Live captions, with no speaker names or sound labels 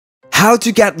How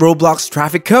to get Roblox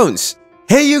traffic cones.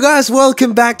 Hey you guys,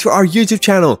 welcome back to our YouTube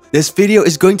channel. This video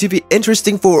is going to be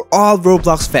interesting for all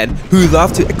Roblox fans who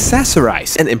love to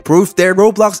accessorize and improve their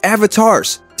Roblox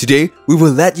avatars. Today, we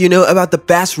will let you know about the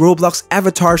best Roblox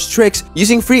avatars tricks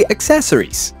using free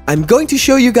accessories. I'm going to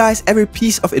show you guys every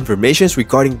piece of information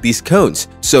regarding these cones,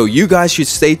 so you guys should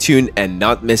stay tuned and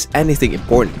not miss anything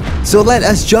important. So let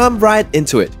us jump right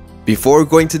into it. Before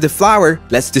going to the flower,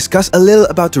 let's discuss a little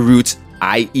about the roots,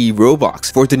 i.e.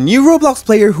 Roblox. For the new Roblox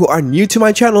player who are new to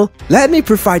my channel, let me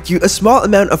provide you a small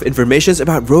amount of information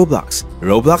about Roblox.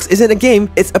 Roblox isn't a game,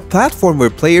 it's a platform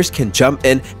where players can jump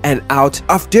in and out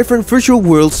of different virtual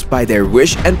worlds by their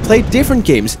wish and play different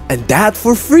games, and that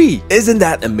for free. Isn't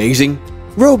that amazing?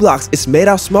 Roblox is made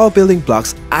of small building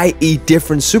blocks, i.e.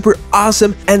 different super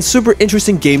awesome and super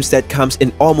interesting games that comes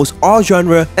in almost all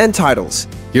genre and titles.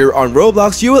 Here on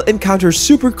Roblox, you will encounter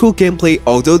super cool gameplay,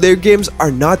 although their games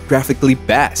are not graphically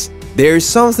best. There is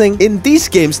something in these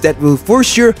games that will for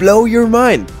sure blow your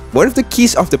mind. One of the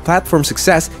keys of the platform's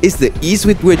success is the ease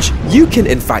with which you can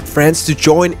invite friends to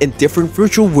join in different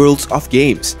virtual worlds of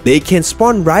games. They can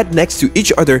spawn right next to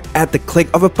each other at the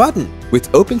click of a button.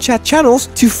 With open chat channels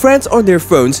to friends on their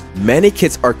phones, many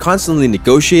kids are constantly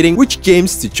negotiating which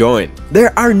games to join.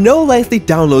 There are no lengthy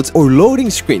downloads or loading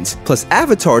screens, plus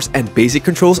avatars and basic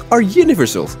controls are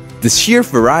universal. The sheer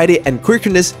variety and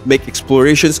quirkiness make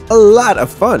explorations a lot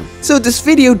of fun. So this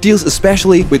video deals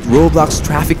especially with Roblox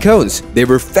traffic cones. They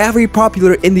were very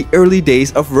popular in the early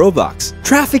days of Roblox.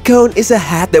 Traffic cone is a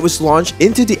hat that was launched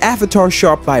into the avatar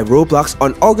shop by Roblox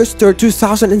on August 3rd,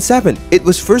 2007. It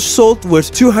was first sold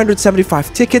with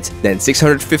 275 tickets, then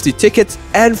 650 tickets,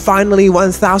 and finally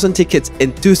 1,000 tickets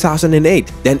in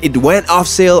 2008. Then it went off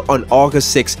sale on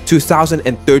August 6,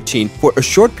 2013 for a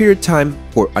short period of time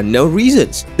for unknown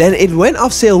reasons. Then it went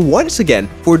off sale once again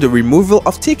for the removal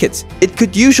of tickets. It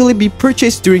could usually be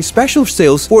purchased during special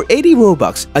sales for 80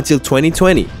 Robux until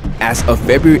 2020. As of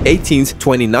February 18,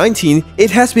 2019,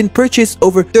 it has been purchased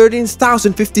over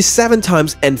 13,057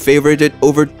 times and favorited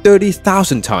over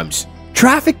 30,000 times.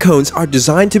 Traffic cones are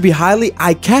designed to be highly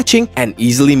eye-catching and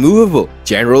easily movable.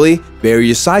 Generally,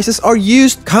 various sizes are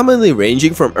used, commonly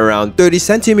ranging from around 30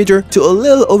 cm to a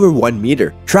little over 1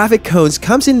 meter. Traffic cones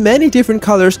comes in many different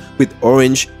colors, with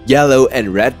orange, yellow,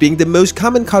 and red being the most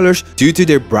common colors due to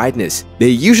their brightness. They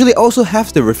usually also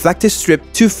have the reflective strip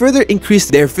to further increase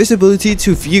their visibility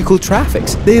to vehicle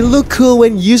traffics. They look cool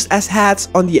when used as hats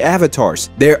on the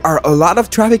avatars. There are a lot of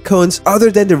traffic cones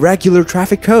other than the regular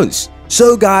traffic cones.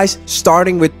 So guys,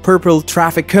 starting with purple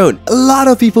traffic cone, a lot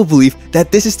of people believe that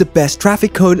this is the best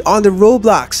traffic cone on the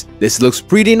Roblox. This looks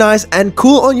pretty nice and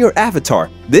cool on your avatar.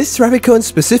 This traffic cone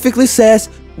specifically says,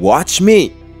 "Watch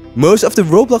me." Most of the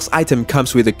Roblox item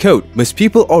comes with a code. Most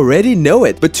people already know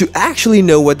it, but to actually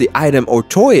know what the item or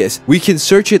toy is, we can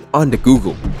search it on the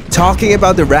Google. Talking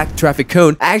about the red traffic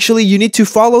cone, actually you need to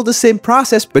follow the same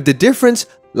process, but the difference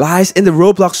lies in the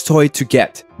Roblox toy to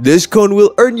get. This cone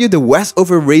will earn you the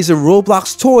Westover Razor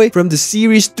Roblox toy from the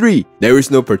Series 3. There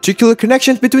is no particular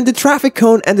connection between the traffic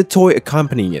cone and the toy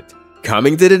accompanying it.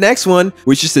 Coming to the next one,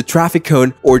 which is the traffic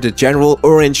cone or the general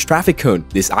orange traffic cone.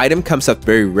 This item comes out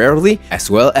very rarely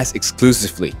as well as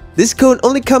exclusively. This cone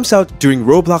only comes out during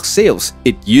Roblox sales.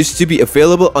 It used to be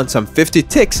available on some 50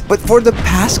 ticks, but for the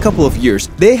past couple of years,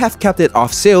 they have kept it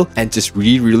off sale and just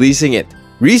re-releasing it.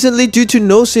 Recently, due to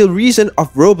no sale reason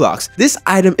of Roblox, this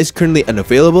item is currently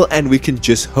unavailable and we can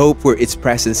just hope for its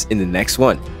presence in the next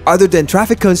one. Other than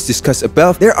traffic cones discussed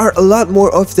above, there are a lot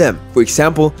more of them. For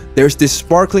example, there's this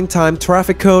sparkling time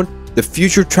traffic cone, the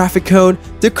future traffic cone,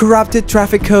 the corrupted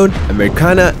traffic cone,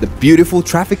 Americana, the beautiful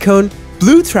traffic cone,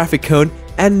 blue traffic cone,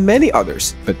 and many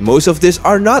others. But most of these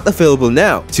are not available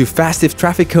now. Two festive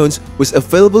traffic cones was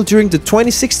available during the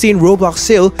 2016 Roblox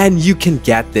sale and you can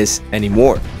get this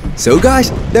anymore. So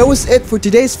guys, that was it for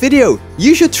today's video.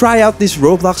 You should try out this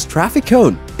Roblox traffic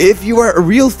cone. If you are a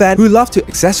real fan who love to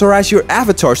accessorize your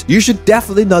avatars, you should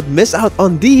definitely not miss out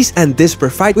on these, and this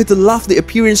provide with the lovely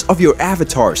appearance of your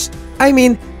avatars. I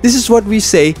mean, this is what we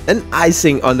say, an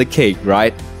icing on the cake,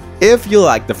 right? If you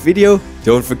liked the video,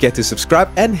 don't forget to subscribe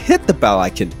and hit the bell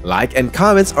icon. Like and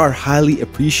comments are highly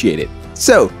appreciated.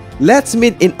 So, let's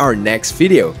meet in our next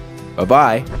video.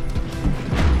 Bye-bye.